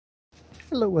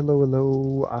Hello, hello,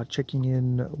 hello. Checking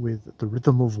in with the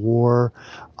Rhythm of War,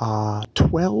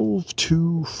 12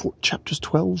 to chapters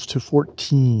 12 to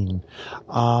 14.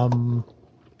 Um,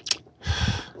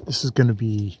 this is going to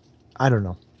be, I don't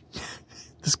know. This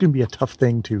is going to be a tough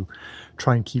thing to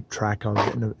try and keep track of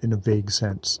in a vague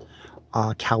sense.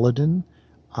 Kaladin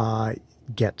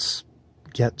gets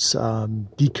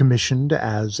decommissioned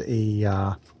as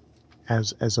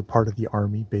a part of the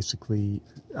army, basically.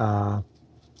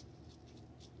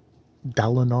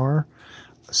 Dalinar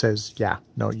says, "Yeah,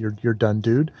 no, you're done,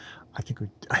 dude."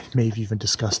 I may have even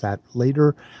discussed that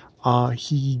later.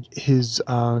 His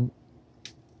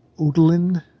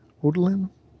Odalin,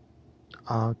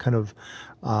 kind of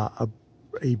a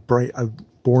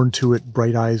born to it,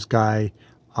 bright eyes guy,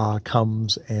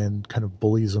 comes and kind of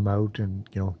bullies him out, and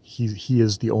he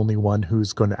is the only one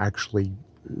who's going to actually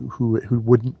who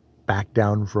wouldn't back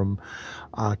down from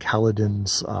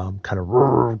Kaladin's kind of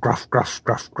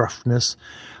gruffness.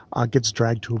 Gets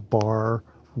dragged to a bar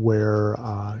where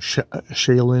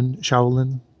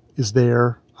Shaolin is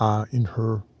there in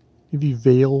her maybe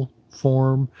Veil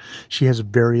form. She has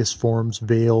various forms: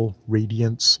 Veil,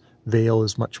 Radiance. Veil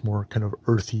is much more kind of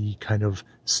earthy, kind of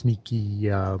sneaky,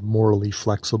 morally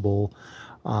flexible,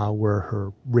 where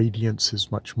her Radiance is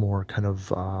much more kind of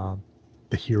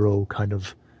the hero, kind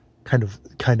of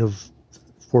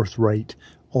forthright,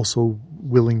 also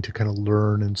willing to kind of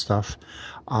learn and stuff.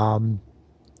 And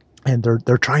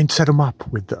they're trying to set him up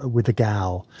with a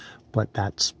gal, but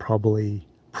that's probably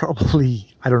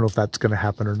I don't know if that's going to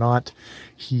happen or not.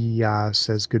 He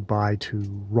says goodbye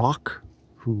to Rock,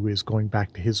 who is going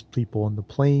back to his people in the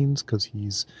plains, because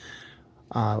he's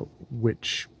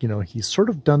he's sort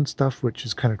of done stuff which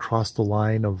has kind of crossed the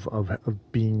line of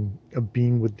being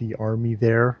with the army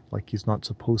there. Like, he's not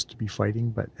supposed to be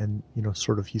fighting, but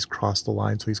sort of he's crossed the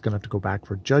line, so he's gonna have to go back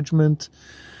for judgment.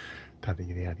 Yada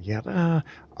yada yada.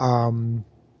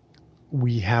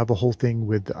 We have a whole thing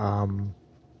with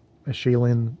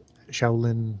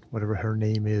Shaolin, whatever her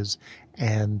name is,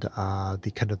 and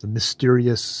the kind of the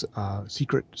mysterious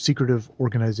secretive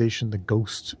organization, the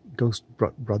Ghost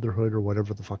Brotherhood, or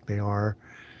whatever the fuck they are.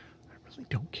 I really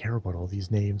don't care about all these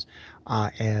names,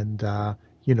 and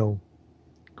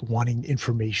wanting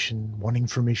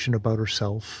information about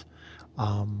herself.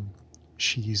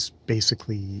 She's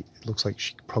basically, it looks like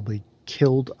she probably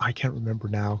killed, I can't remember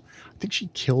now, I think she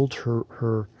killed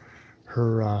her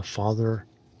father,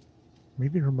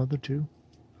 maybe her mother too,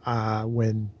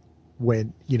 when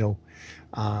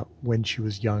she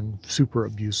was young. Super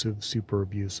abusive.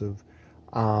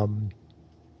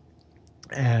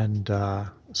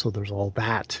 So there's all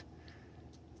that.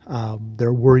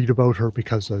 They're worried about her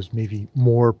because there's maybe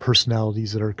more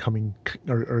personalities that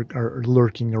are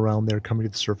lurking around there, coming to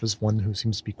the surface. One who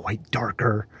seems to be quite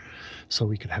darker, so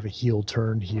we could have a heel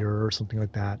turn here or something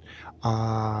like that.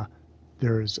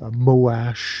 There's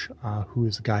Moash, who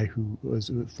is a guy who was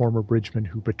a former bridgeman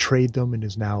who betrayed them and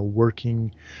is now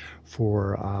working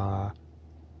for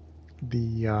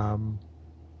the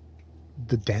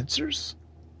dancers,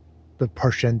 the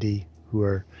Parshendi, who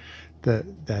are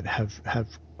that have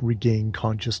regained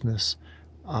consciousness,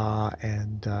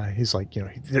 and he's like,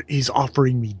 he's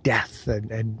offering me death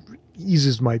and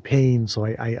eases my pain, so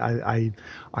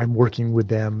I'm working with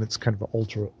them. It's kind of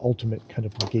an ultimate kind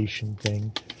of negation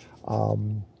thing.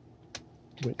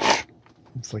 Which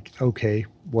it's like, okay,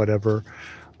 whatever.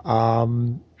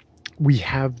 We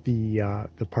have the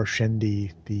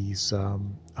Parshendi, these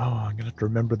I'm gonna have to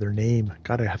remember their name.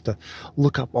 God, I have to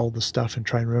look up all the stuff and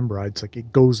try and remember. It's like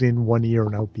it goes in one ear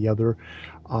and out the other.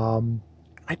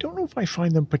 I don't know if I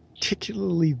find them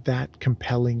particularly that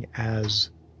compelling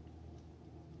as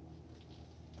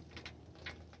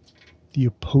the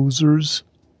opposers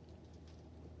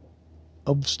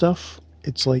of stuff.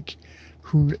 It's like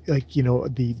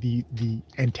the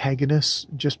antagonists,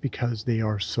 just because they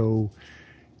are so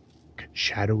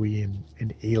shadowy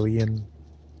and alien.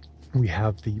 We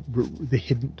have the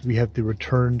hidden, we have the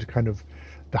returned kind of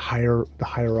the higher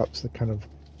ups, the kind of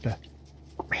the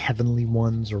heavenly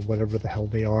ones, or whatever the hell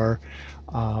they are,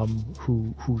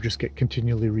 who just get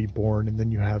continually reborn. And then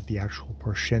you have the actual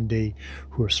Parshendi,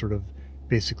 who are sort of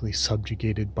basically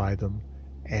subjugated by them.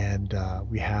 And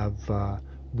we have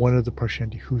one of the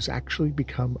Parshendi who's actually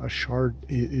become a shard,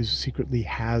 is secretly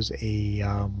has a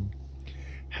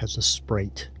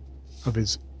sprite of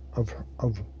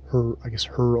her, I guess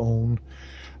her own,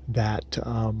 that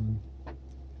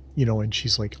and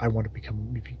she's like, I want to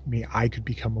become, maybe I could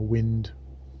become a wind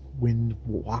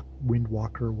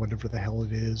walker, whatever the hell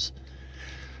it is.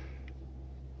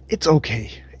 It's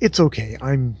okay.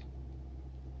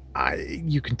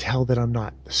 You can tell that I'm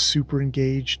not super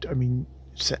engaged. I mean,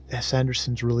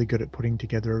 Sanderson's really good at putting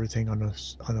together everything on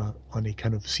a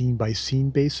kind of scene by scene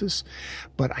basis,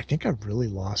 but I think I've really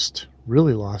lost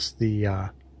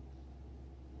the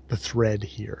thread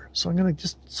here. So I'm gonna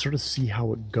just sort of see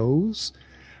how it goes.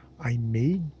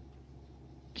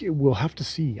 We'll have to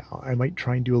see. I might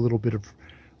try and do a little bit of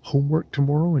homework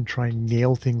tomorrow and try and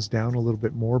nail things down a little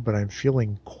bit more, but I'm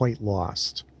feeling quite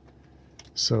lost.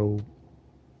 So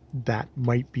that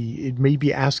it may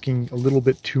be asking a little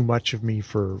bit too much of me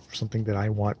for something that I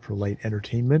want for light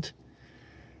entertainment,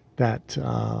 that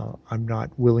I'm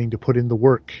not willing to put in the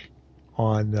work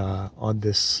on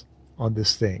this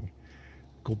thing.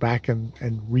 Go back and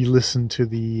re-listen to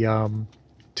the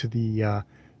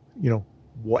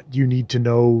what you need to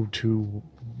know to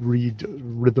read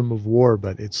Rhythm of War,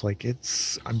 but it's like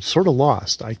I'm sort of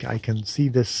lost. I can see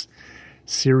this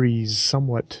series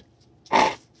somewhat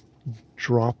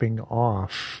dropping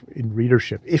off in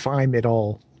readership, if I'm at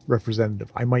all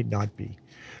representative. I might not be,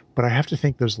 but I have to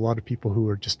think there's a lot of people who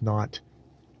are just not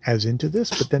as into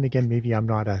this. But then again, maybe I'm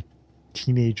not a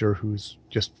teenager who's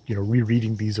just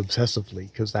rereading these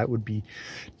obsessively, because that would be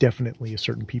definitely a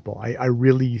certain people.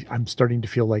 I'm starting to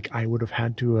feel like I would have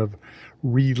had to have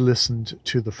re-listened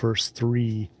to the first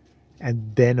three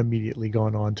and then immediately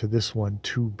gone on to this one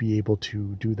to be able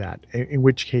to do that, in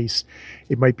which case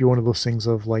it might be one of those things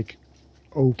of like,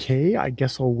 okay, I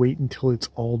guess I'll wait until it's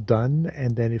all done,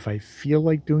 and then if I feel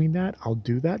like doing that, I'll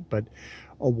do that. But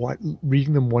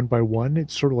reading them one by one,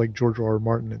 it's sort of like George R.R.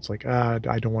 Martin. It's like, I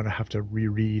don't want to have to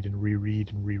reread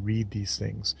these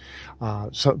things.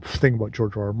 Thing about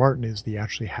George R.R. Martin is they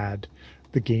actually had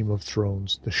the Game of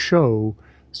Thrones, the show,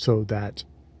 so that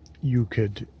you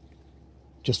could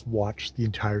just watch the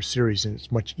entire series, and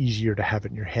it's much easier to have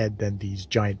it in your head than these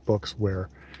giant books where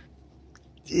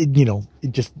it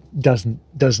just doesn't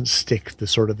stick the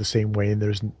same way, and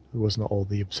there wasn't all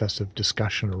the obsessive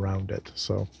discussion around it.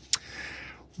 So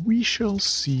we shall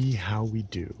see how we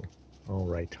do. All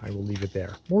right, I will leave it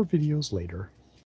there. More videos later.